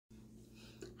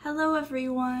Hello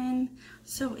everyone!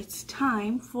 So it's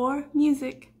time for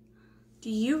music.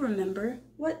 Do you remember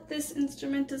what this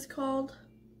instrument is called?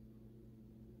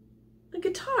 A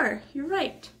guitar, you're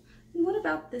right. And what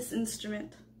about this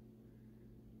instrument?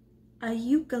 A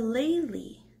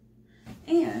ukulele.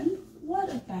 And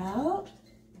what about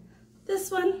this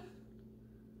one?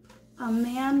 A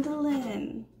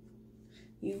mandolin.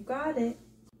 You've got it.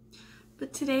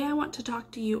 But today I want to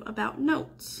talk to you about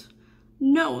notes.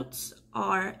 Notes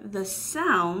are the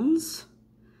sounds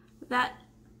that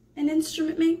an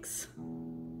instrument makes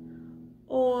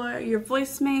or your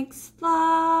voice makes,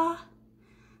 la.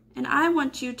 And I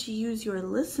want you to use your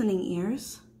listening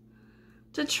ears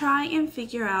to try and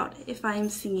figure out if I am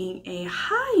singing a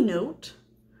high note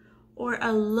or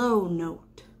a low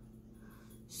note.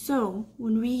 So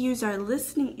when we use our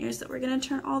listening ears that we're going to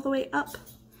turn all the way up,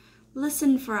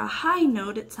 listen for a high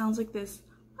note, it sounds like this.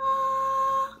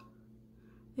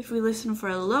 If we listen for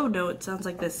a low note, it sounds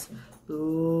like this.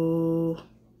 Ooh.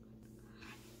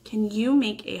 Can you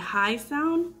make a high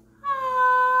sound?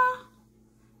 Ah.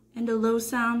 And a low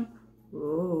sound?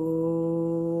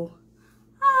 Ooh.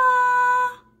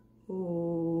 Ah.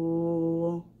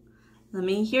 Ooh. Let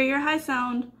me hear your high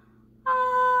sound.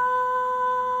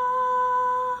 Ah.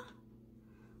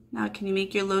 Now can you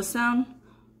make your low sound?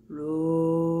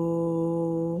 Low.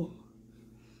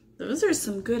 Those are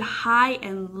some good high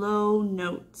and low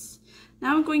notes.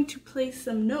 Now I'm going to play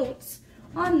some notes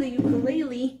on the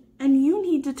ukulele and you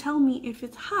need to tell me if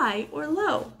it's high or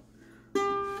low.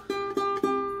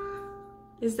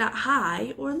 Is that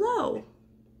high or low?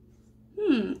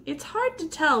 It's hard to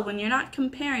tell when you're not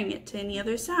comparing it to any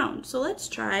other sound. So let's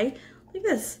try like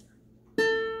this.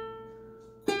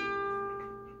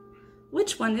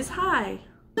 Which one is high?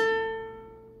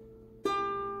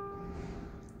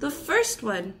 The first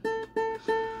one.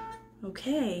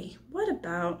 Okay, what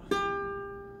about?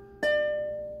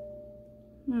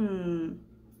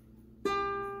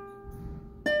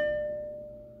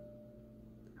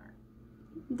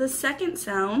 The second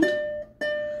sound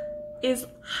is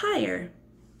higher.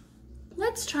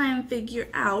 Let's try and figure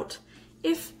out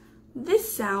if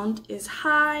this sound is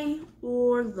high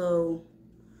or low.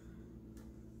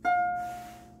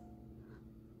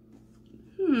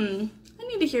 I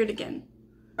need to hear it again.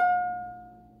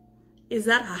 Is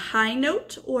that a high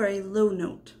note or a low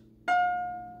note?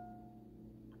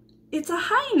 It's a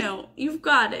high note. You've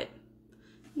got it.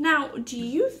 Now, do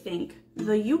you think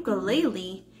the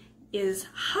ukulele is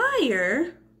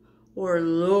higher or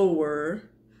lower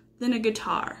than a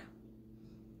guitar?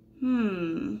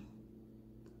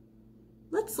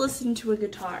 Let's listen to a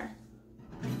guitar.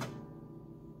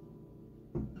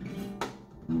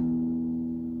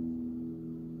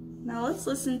 Now let's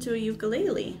listen to a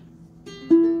ukulele.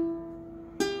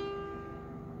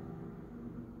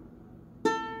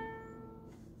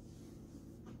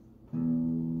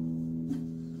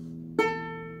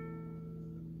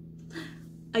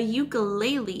 A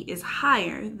ukulele is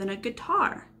higher than a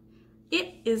guitar.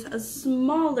 It is a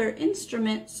smaller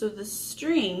instrument, so the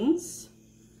strings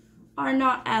are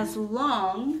not as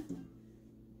long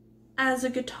as a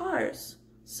guitar's,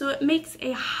 so it makes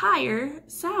a higher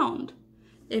sound.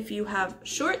 If you have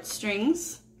short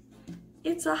strings,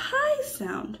 it's a high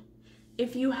sound.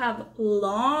 If you have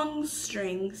long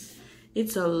strings,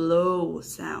 it's a low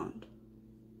sound.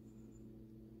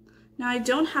 Now, I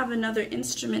don't have another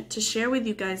instrument to share with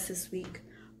you guys this week,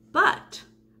 but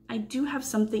I do have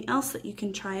something else that you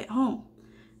can try at home.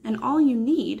 And all you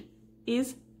need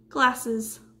is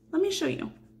glasses. Let me show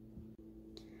you.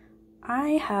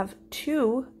 I have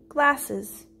 2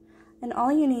 glasses, and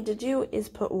all you need to do is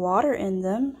put water in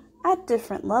them at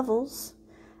different levels.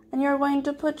 And you're going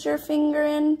to put your finger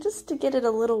in just to get it a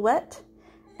little wet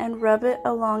and rub it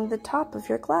along the top of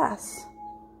your glass.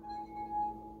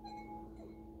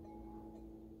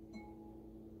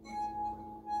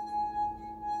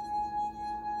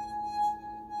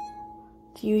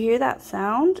 Do you hear that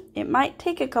sound? It might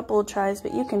take a couple of tries,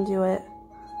 but you can do it.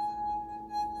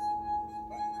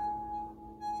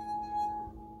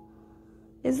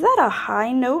 Is that a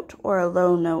high note or a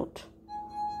low note?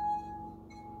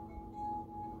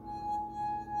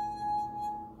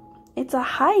 It's a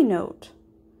high note.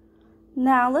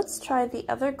 Now let's try the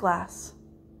other glass.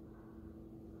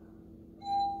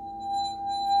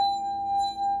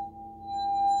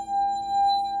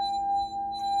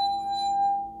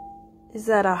 Is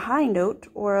that a high note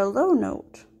or a low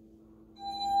note?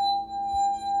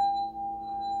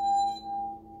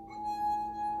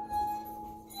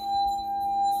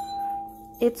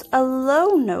 It's a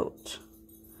low note.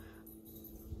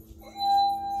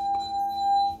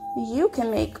 You can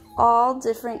make all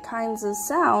different kinds of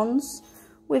sounds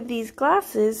with these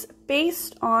glasses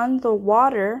based on the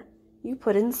water you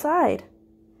put inside.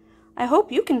 I hope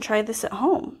you can try this at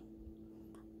home.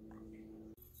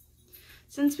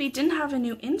 Since we didn't have a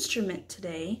new instrument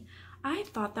today, I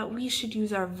thought that we should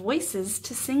use our voices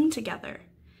to sing together.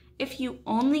 If you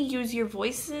only use your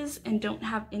voices and don't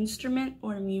have instrument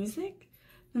or music,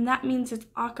 then that means it's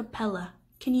a cappella.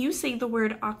 Can you say the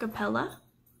word a cappella?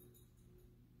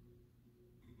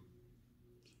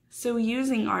 So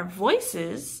using our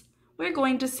voices, we're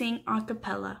going to sing a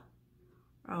cappella.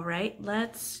 All right,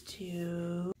 let's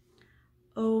do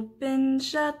open,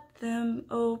 shut them,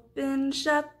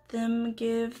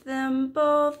 give them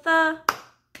both a.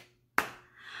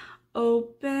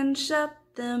 Open, shut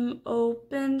them,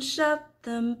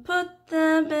 put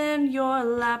them in your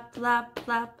lap, lap,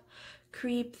 lap.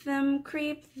 Creep them,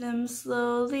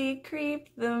 slowly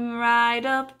creep them right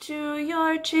up to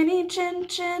your chinny chin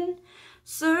chin.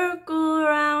 Circle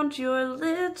around your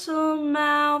little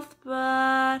mouth,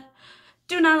 but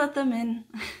do not let them in.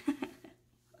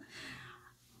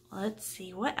 Let's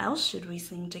see, what else should we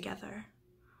sing together?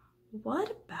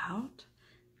 What about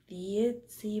the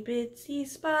itsy bitsy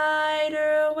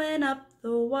spider went up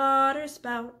the water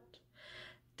spout?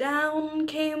 Down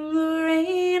came the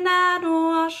rain and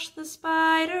washed the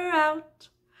spider out.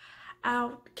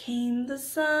 Out came the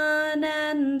sun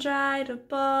and dried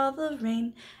up all the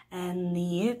rain, and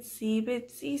the itsy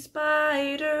bitsy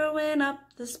spider went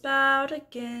up the spout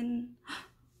again.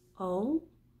 Oh,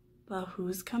 but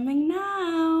who's coming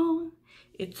now?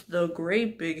 It's the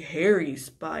great big hairy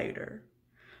spider.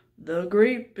 The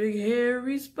great big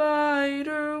hairy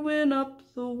spider went up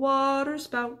the water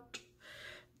spout.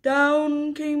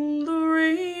 Down came the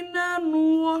rain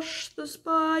and washed the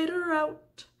spider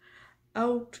out.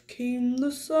 Out came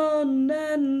the sun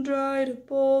and dried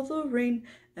up all the rain,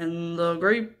 and the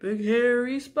great big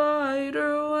hairy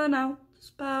spider went out the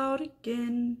spout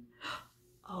again.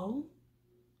 Oh,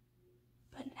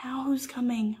 but now who's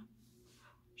coming?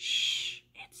 Shh,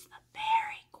 it's the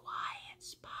very quiet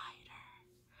spider.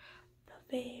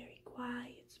 The very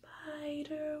quiet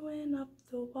spider went up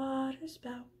the water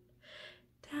spout.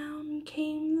 Down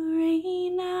came the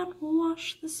rain and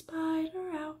washed the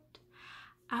spider out.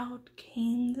 Out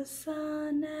came the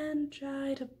sun and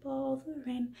dried up all the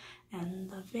rain, and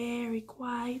the very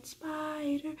quiet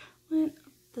spider went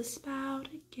up the spout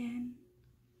again.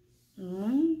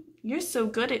 You're so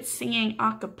good at singing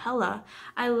a cappella.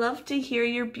 I love to hear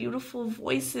your beautiful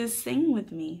voices sing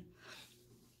with me.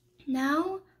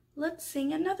 Now, let's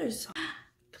sing another song.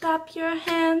 Clap your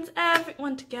hands,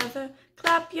 everyone together.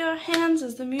 Clap your hands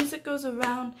as the music goes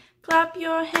around. Clap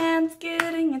your hands,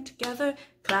 getting it together.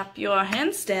 Clap your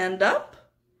hands, stand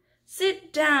up.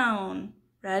 Sit down.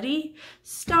 Ready?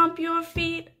 Stomp your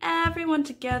feet, everyone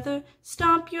together.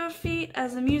 Stomp your feet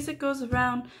as the music goes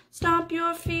around. Stomp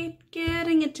your feet,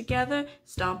 getting it together.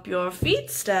 Stomp your feet,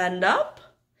 stand up.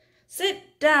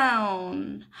 Sit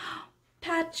down.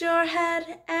 Pat your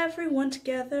head, everyone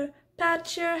together.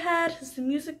 Pat your head as the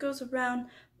music goes around.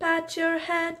 Pat your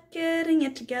head, getting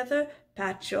it together.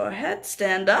 Pat your head,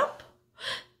 stand up.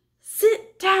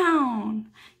 Sit down.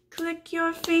 Click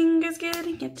your fingers,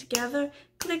 getting it together.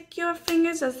 Click your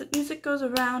fingers as the music goes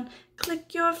around.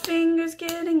 Click your fingers,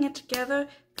 getting it together.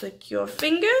 Click your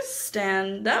fingers,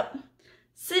 stand up.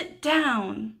 Sit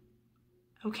down.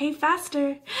 Okay,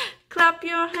 faster. Clap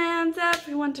your hands,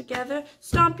 everyone together.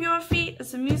 Stomp your feet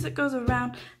as the music goes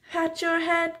around. Pat your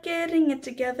head, getting it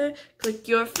together. Click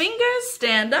your fingers,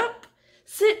 stand up.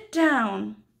 Sit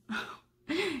down.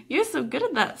 You're so good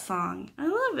at that song. I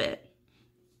love it.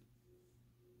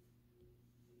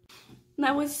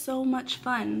 That was so much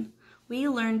fun. We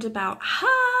learned about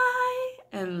high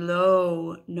and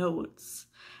low notes.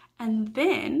 And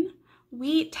then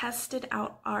we tested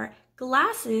out our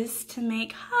glasses to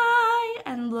make high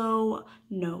and low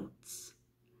notes.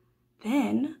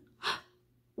 Then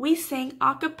we sang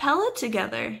a cappella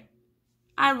together.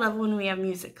 I love when we have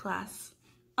music class.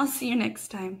 I'll see you next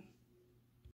time.